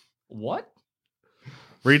ape. What?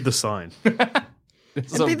 Read the sign.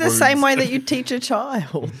 It'd be the same way that you teach a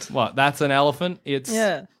child. What? That's an elephant? It's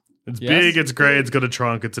Yeah. It's Yes. big, it's grey, it's got a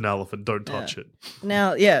trunk, it's an elephant. Don't touch it.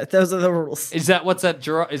 Now, yeah, those are the rules. Is that what's that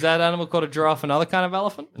giraffe? Is that animal called a giraffe another kind of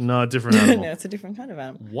elephant? No, different animal. No, it's a different kind of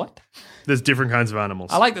animal. What? There's different kinds of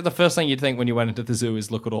animals. I like that the first thing you'd think when you went into the zoo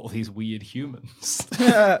is look at all these weird humans.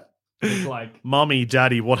 It's like, Mommy,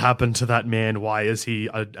 Daddy, what happened to that man? Why is he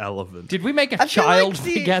an elephant? did we make a I feel child like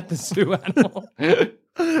the- forget the zoo animal?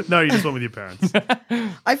 No, you just went with your parents.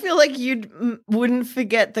 I feel like you wouldn't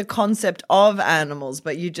forget the concept of animals,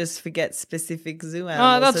 but you just forget specific zoo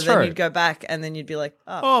animals. that's so then true. you'd go back and then you'd be like,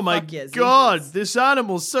 Oh my fuck yeah, zebras. god, this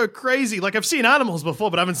animal's so crazy. Like, I've seen animals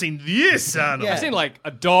before, but I haven't seen this animal. Yeah. I've seen like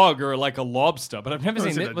a dog or like a lobster, but I've never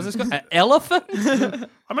seen seen it. it. Was this got an elephant?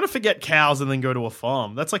 I'm going to forget cows and then go to a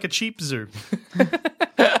farm. That's like a cheap zoo.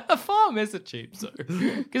 A farm is a cheap zoo.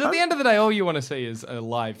 Because at the end of the day, all you want to see is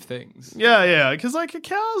live things. Yeah, because like a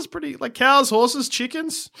cow's pretty, like cows, horses,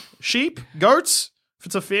 chickens, sheep, goats. If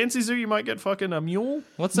it's a fancy zoo, you might get fucking a mule.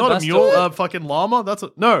 What's the Not a best mule, of it? fucking llama.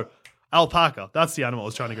 No, alpaca. That's the animal I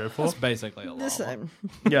was trying to go for. It's basically a llama. The same.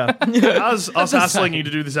 Yeah. Us the hassling same. you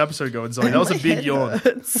to do this episode going, Zoe. That was a My big head yawn.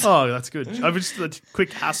 hurts. Oh, that's good. I was just a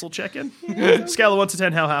quick hassle check in. Scale of 1 to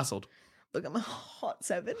 10, how hassled? Look, I'm a hot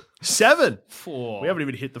 7. 7. Four. We haven't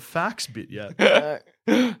even hit the facts bit yet.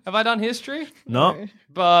 Have I done history? No.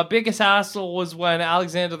 Biggest hassle was when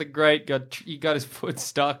Alexander the Great got his foot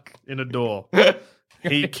stuck. In a door.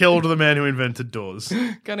 He killed the man who invented doors.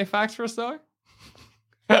 Got any facts for us though?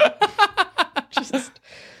 Just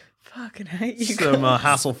fucking hate you Some guys.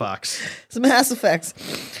 hassle facts. Some hassle facts.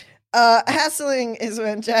 Hassling is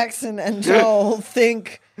when Jackson and Joel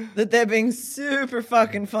think that they're being super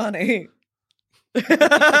fucking funny.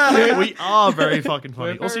 We are very fucking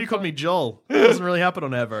funny. We're Also, very you called me Joel. It doesn't really happen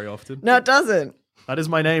on air very often. No, it doesn't. That is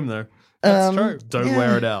my name, though. That's true. Don't Yeah.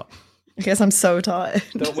 wear it out. I guess I'm so tired.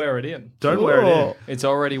 Don't wear it in. Don't wear it in. It's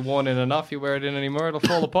already worn in enough. You wear it in anymore, it'll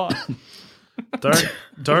fall apart.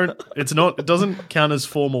 Don't. It doesn't count as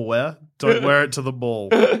formal wear. Don't wear it to the ball.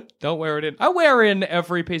 Don't wear it in. I wear in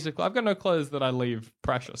every piece of clothes. I've got no clothes that I leave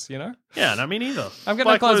precious, you know? Yeah, no, me neither. I've got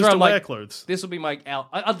Buy no clothes where to I'm wear like, clothes. this will be my out.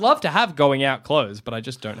 I'd love to have going out clothes, but I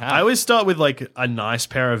just don't have. I always start with like a nice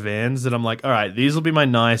pair of Vans that I'm like, all right, these will be my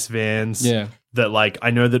nice Vans. Yeah. That like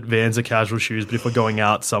I know that Vans are casual shoes, but if we're going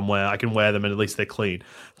out somewhere, I can wear them and at least they're clean.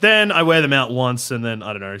 Then I wear them out once, and then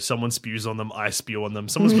I don't know, someone spews on them, I spew on them.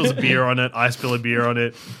 Someone spills a beer on it, I spill a beer on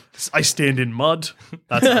it. I stand in mud.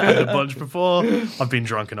 That's happened a bunch before. I've been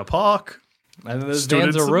drunk in a park. And those Stood in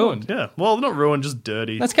Vans are some ruined. mud. Yeah, well, not ruined, just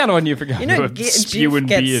dirty. That's kind of when you forgot You know, to a Jif spewing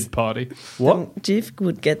gets- beard party. What? Jif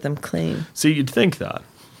would get them clean. See, you'd think that.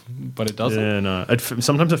 But it doesn't. Yeah, no.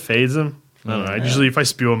 Sometimes it fades them. I don't know. Usually, if I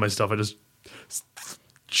spew on my stuff, I just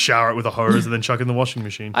shower it with a hose and then chuck it in the washing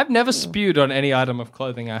machine. I've never spewed on any item of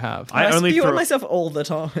clothing I have. I only spew on throw. myself all the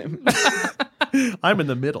time. I'm in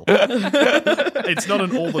the middle. It's not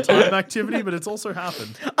an all the time activity, but it's also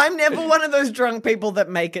happened. I'm never one of those drunk people that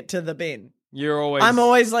make it to the bin. You're always. I'm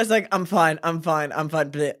always like, I'm fine.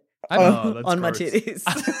 Bleh. Oh, that's on my gross. titties.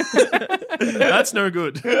 That's no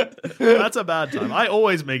good. That's a bad time. I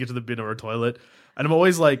always make it to the bin or a toilet, and I'm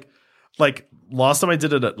always like last time I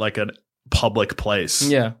did it at like a public place.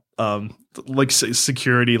 Yeah. Like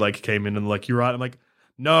security like came in and like, you're right. I'm like,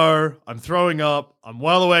 no, I'm throwing up. I'm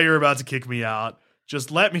well aware you're about to kick me out.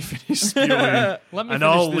 Just let me finish spewing. Let me and finish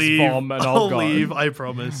I'll this leave. vom and I'll go. leave. I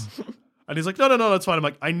promise. And he's like, no, that's fine. I'm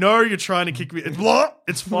like, I know you're trying to kick me.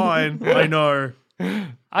 It's fine. I know.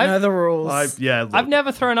 I know the rules. Look, I've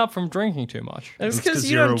never thrown up from drinking too much. It's It's 'cause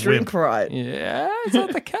because you you're don't a drink wimp. right. Yeah, is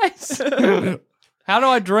that the case? How do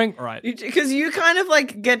I drink right? Because you kind of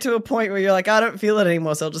like get to a point where you're like, I don't feel it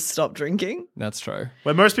anymore, so I'll just stop drinking. That's true.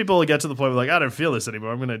 when most people get to the point where like, I don't feel this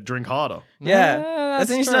anymore. I'm going to drink harder. Yeah. that's That's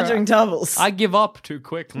when you start true. doing doubles. I give up too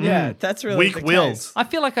quickly. yeah, that's really Weak the willed. case. I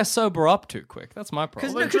feel like I sober up too quick. That's my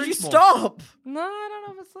Because problem. you drink more. stop. No, I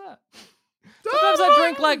don't know if it's that. Sometimes I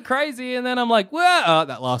drink like crazy and then I'm like, well,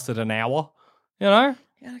 that lasted an hour. You know?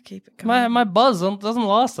 You gotta keep it going. My buzz doesn't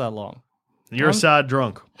last that long. You're a sad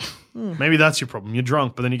drunk. Maybe that's your problem. You're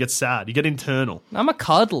drunk, but then you get sad. You get internal. I'm a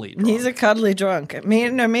cuddly drunk. He's a cuddly drunk. Me,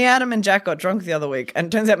 Adam, and Jack got drunk the other week, and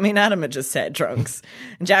it turns out me and Adam are just sad drunks.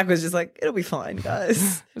 And Jack was just like, "It'll be fine,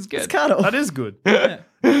 guys. It's good. Let's cuddle." That is good.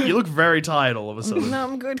 You look very tired all of a sudden. No,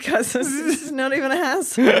 I'm good, guys. This is not even a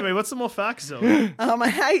hassle. Anyway, what's some more facts, Zoe? I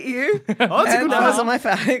hate you. Oh, that's a And good those fact. are my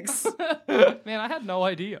facts. Man, I had no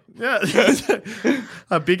idea. Yeah.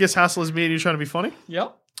 Our biggest hassle is me and you trying to be funny.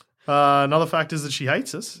 Yep. Another fact is that she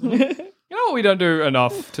hates us. You know what we don't do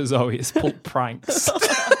enough to Zoe is pull pranks.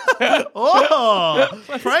 Oh,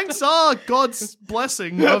 pranks are God's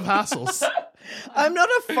blessing of hassles. I'm not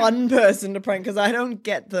a fun person to prank because I don't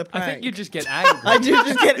get the prank. I think you just get angry. I do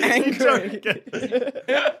just get angry.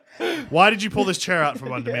 Why did you pull this chair out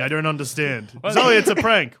from under me? I don't understand. Zoe, it's a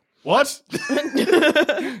prank. What?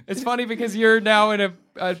 It's funny because you're now in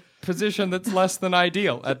a position that's less than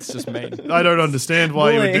ideal. That's just mean. I don't understand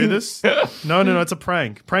why you would do Bullying. this. No, it's a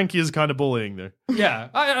prank. Prank is kind of bullying, though. Yeah,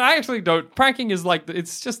 I actually don't. Pranking is like,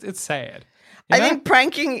 it's sad. You I know? think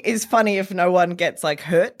pranking is funny if no one gets like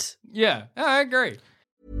hurt. Yeah, I agree.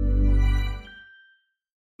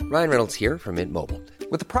 Ryan Reynolds here from Mint Mobile.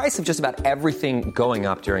 With the price of just about everything going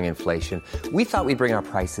up during inflation, we thought we'd bring our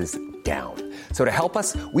prices down. So to help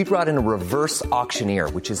us, we brought in a reverse auctioneer,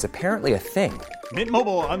 which is apparently a thing. Mint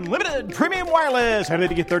Mobile Unlimited Premium Wireless. How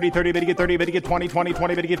to get 30, 30, bit to get 30, bit to get 20, 20,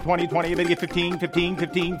 20, bit to get 20, 20, bit to get 15, 15,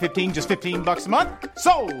 15, 15, just $15 a month?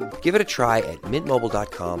 Sold! Give it a try at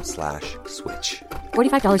mintmobile.com/switch.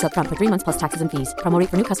 $45 up front for 3 months plus taxes and fees. Promo rate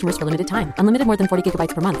for new customers for limited time. Unlimited more than 40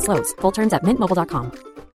 gigabytes per month. Slows full terms at mintmobile.com.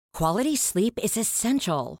 Quality sleep is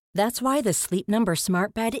essential. That's why the Sleep Number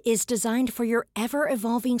Smart Bed is designed for your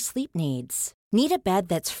ever-evolving sleep needs. Need a bed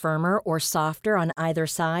that's firmer or softer on either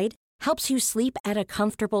side? Helps you sleep at a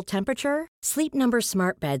comfortable temperature? Sleep Number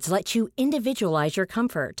Smart Beds let you individualize your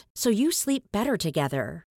comfort, so you sleep better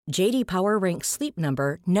together. J.D. Power ranks Sleep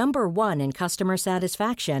Number number 1 in customer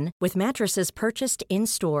satisfaction with mattresses purchased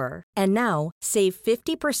in-store. And now, save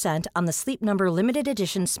 50% on the Sleep Number Limited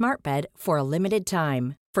Edition Smart Bed for a limited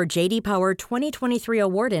time. For J.D. Power 2023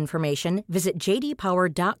 award information, visit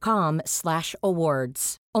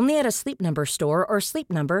jdpower.com/awards. Only at a Sleep Number store or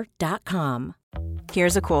sleepnumber.com.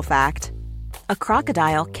 Here's a cool fact. A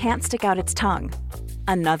crocodile can't stick out its tongue.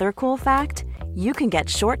 Another cool fact, you can get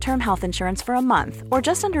short-term health insurance for a month or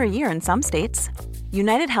just under a year in some states.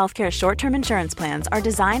 United Healthcare short-term insurance plans are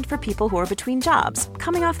designed for people who are between jobs,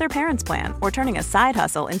 coming off their parents' plan, or turning a side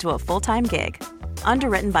hustle into a full-time gig.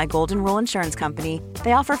 Underwritten by Golden Rule Insurance Company,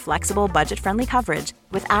 they offer flexible, budget-friendly coverage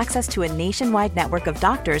with access to a nationwide network of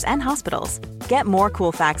doctors and hospitals. Get more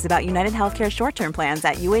cool facts about United Healthcare short-term plans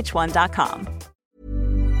at uh1.com.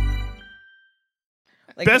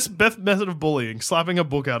 Like, Best method of bullying: slapping a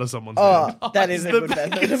book out of someone's hand. Oh, that is a good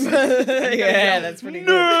method. Yeah, that's pretty good.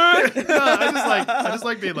 No, I just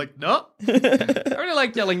like being like, no. I really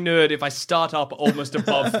like yelling nerd if I start up almost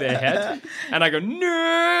above their head and I go,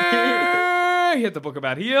 nerd, hit the book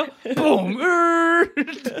about here, boom,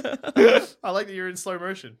 nerd. I like that you're in slow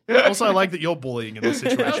motion. Also, I like that you're bullying in this I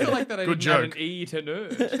situation. also like that I Good didn't add joke. an E to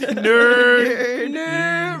nerd.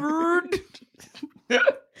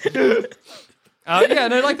 Nerd. Yeah,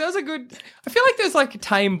 no, like those are good. I feel like there's like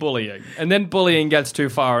tame bullying, and then bullying gets too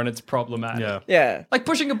far and it's problematic. Yeah. Yeah. Like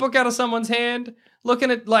pushing a book out of someone's hand,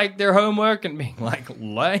 looking at like their homework and being like,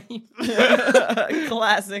 lame.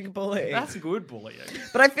 Classic bullying. That's good bullying.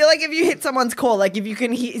 But I feel like if you hit someone's core, like if you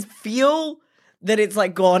can feel that it's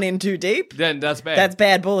like gone in too deep, Then that's bad. that's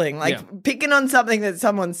bad bullying. Like Yeah. picking on something that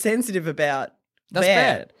someone's sensitive about, That's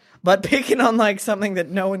bad. But picking on like something that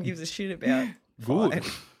no one gives a shit about, good.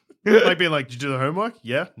 Like being like, did you do the homework?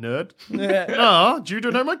 Yeah, nerd. Oh, did you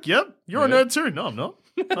do the homework? Yep. You're a nerd too. No, I'm not.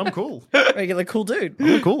 I'm cool. regular cool dude. I'm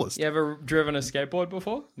the coolest. You ever driven a skateboard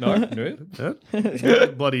before? No, nerd. Yeah.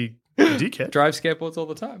 Bloody dickhead. Drive skateboards all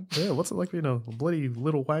the time. Yeah, what's it like being a bloody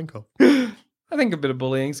little wanker? I think a bit of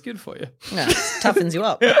bullying is good for you. No, it toughens you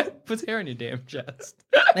up. Puts hair in your damn chest.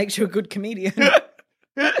 Makes you a good comedian. No,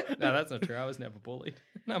 that's not true. I was never bullied.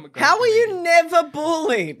 No, I'm a great How were you comedian. never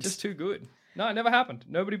bullied? Just too good. No, it never happened.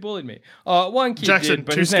 Nobody bullied me. One kid Jackson, did,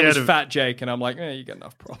 but too his name scared was of- Fat Jake, and I'm like, you got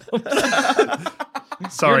enough problems.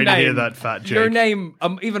 Sorry to Your hear name- that, Fat Jake. Your name,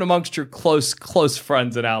 even amongst your close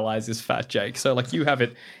friends and allies, is Fat Jake. So, like, you have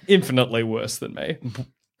it infinitely worse than me.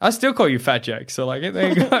 I still call you Fat Jake. So, like, there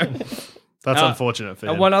you go. That's unfortunate for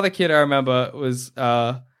him. And one other kid I remember was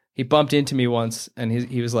he bumped into me once, and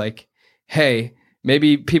he was like, "Hey,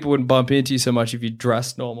 maybe people wouldn't bump into you so much if you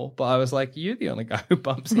dressed normal. But I was like, you're the only guy who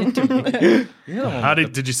bumps into me. You're the one How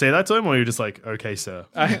with did you say that to him, or were you just like, okay, sir?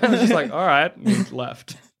 I was just like, all right, and he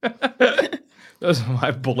left. Those are my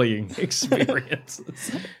bullying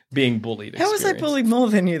experiences. Being bullied. How was I bullied more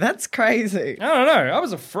than you? That's crazy. I don't know. I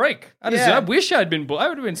was a freak. Yeah. I wish I'd been bullied. I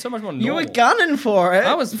would have been so much more normal. You were gunning for it.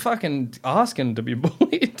 I was fucking asking to be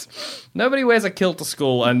bullied. Nobody wears a kilt to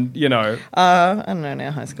school, and you know. I don't know. Now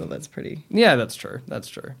high school, that's pretty. Yeah, that's true. That's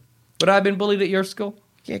true. Would I have been bullied at your school?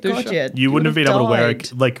 Yeah, God, yeah. You wouldn't have been able to wear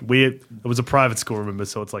died. it was a private school, remember?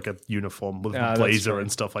 So it's like a uniform with a that's blazer true.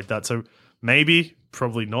 and stuff like that. So maybe,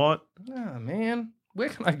 probably not. Oh man, where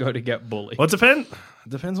can I go to get bullied? Well, it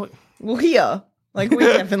depends what. Well, here. Like, we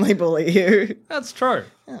definitely bully you. That's true.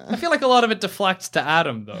 I feel like a lot of it deflects to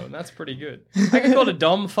Adam, though, and that's pretty good. I get called a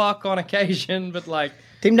dumb fuck on occasion, but like...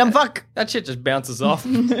 Team dumb fuck. That shit just bounces off.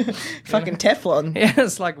 Fucking Teflon. Yeah,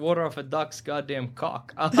 it's like water off a duck's goddamn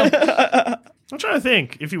cock. I'm trying to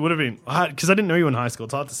think if you would have been, because I didn't know you in high school.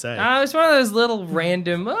 It's hard to say. I was one of those little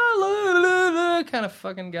random kind of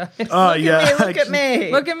fucking guys. Oh, yeah. Look at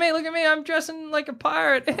me. Look at me. I'm dressing like a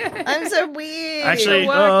pirate. I'm so weird. Actually,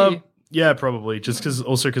 so wacky. yeah, probably. Just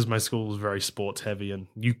because my school was very sports heavy, and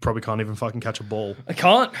you probably can't even fucking catch a ball. I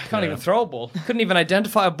can't even throw a ball. Couldn't even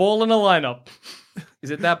identify a ball in a lineup. Is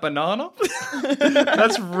it that banana?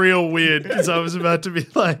 That's real weird, because I was about to be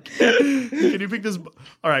like, can you pick this?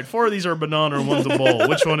 All right, 4 of these are a banana and 1's a ball.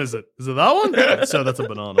 Which one is it? Is it that one? So that's a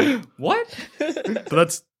banana. What? But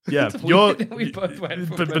that's, yeah. We both went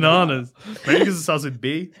for But bananas. Maybe because it starts with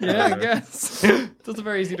B? Yeah, I guess. It's also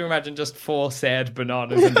very easy to imagine just 4 sad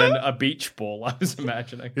bananas and then a beach ball, I was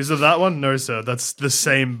imagining. Is it that one? No, sir. That's the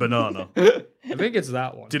same banana. I think it's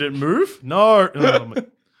that one. Did it move? No.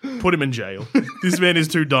 Put him in jail. This man is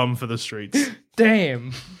too dumb for the streets.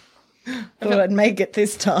 Damn. Thought I'd make it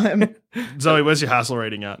this time. Zoe, where's your hassle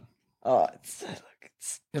rating at? Oh, it's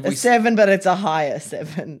a 7, but it's a higher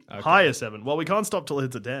 7. Okay. Higher 7. Well, we can't stop till it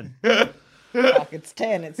hits a 10. Fuck, it's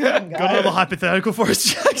 10. It's 10, guys. Got another hypothetical for us,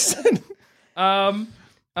 Jackson?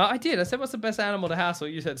 I did. I said, what's the best animal to hassle?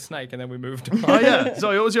 You said snake, and then we moved on. Oh, yeah.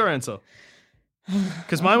 Zoe, what was your answer?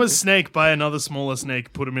 Because mine was snake, buy another smaller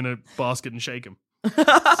snake, put him in a basket and shake him.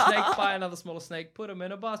 Snake, buy another smaller snake, put him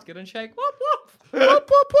in a basket and shake. Whoop, whoop.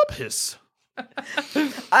 Whoop, whoop, whoop. Hiss.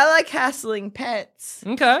 I like hassling pets.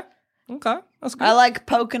 Okay. That's good. I like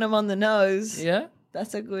poking them on the nose. Yeah.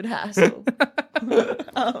 That's a good hassle.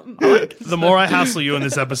 The more I hassle you in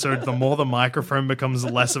this episode, the more the microphone becomes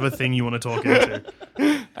less of a thing you want to talk into.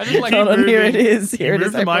 I just like Hold on, here it is. You Here it move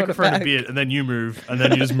is. the I brought it microphone a back. bit, and then you move, and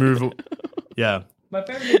then you just move. Yeah. my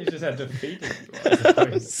family just had to feed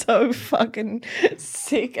it. So fucking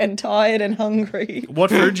sick and tired and hungry. What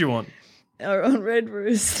food do you want? Or on Red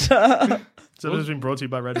Rooster. So this has been brought to you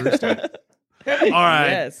by Red Rooster. All right.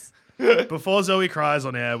 Yes. Before Zoe cries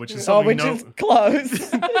on air, which is something which is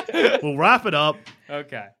close. we'll wrap it up.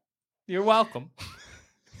 Okay. You're welcome.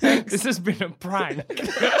 This has been a prank.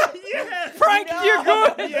 Frank, you're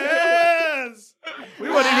good. Yes. We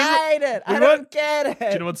weren't I hate it. I don't get it. Do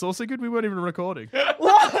you know what's also good? We weren't even recording.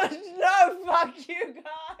 What? No, fuck you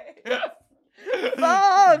guys.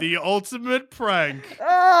 Fuck. The ultimate prank.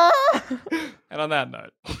 Ah. And on that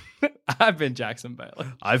note, I've been Jackson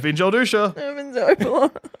Bailey. I've been Joel Dusha. I'm in Zoe Ballon.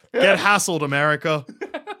 Get hassled, America.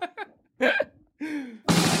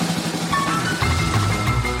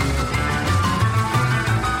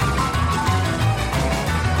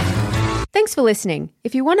 Thanks for listening.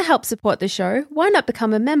 If you want to help support the show, why not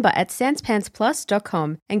become a member at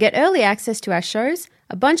sanspantsplus.com and get early access to our shows,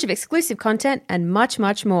 a bunch of exclusive content, and much,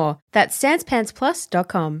 much more. That's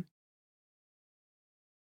sanspantsplus.com.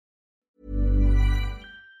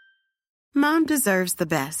 Mom deserves the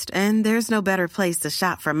best, and there's no better place to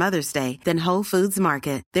shop for Mother's Day than Whole Foods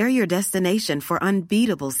Market. They're your destination for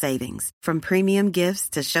unbeatable savings, from premium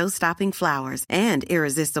gifts to show-stopping flowers and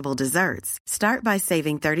irresistible desserts. Start by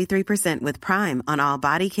saving 33% with Prime on all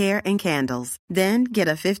body care and candles. Then get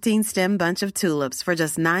a 15-stem bunch of tulips for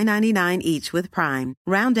just $9.99 each with Prime.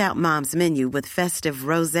 Round out Mom's menu with festive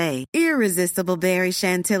rosé, irresistible berry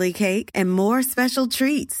chantilly cake, and more special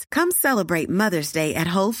treats. Come celebrate Mother's Day at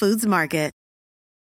Whole Foods Market.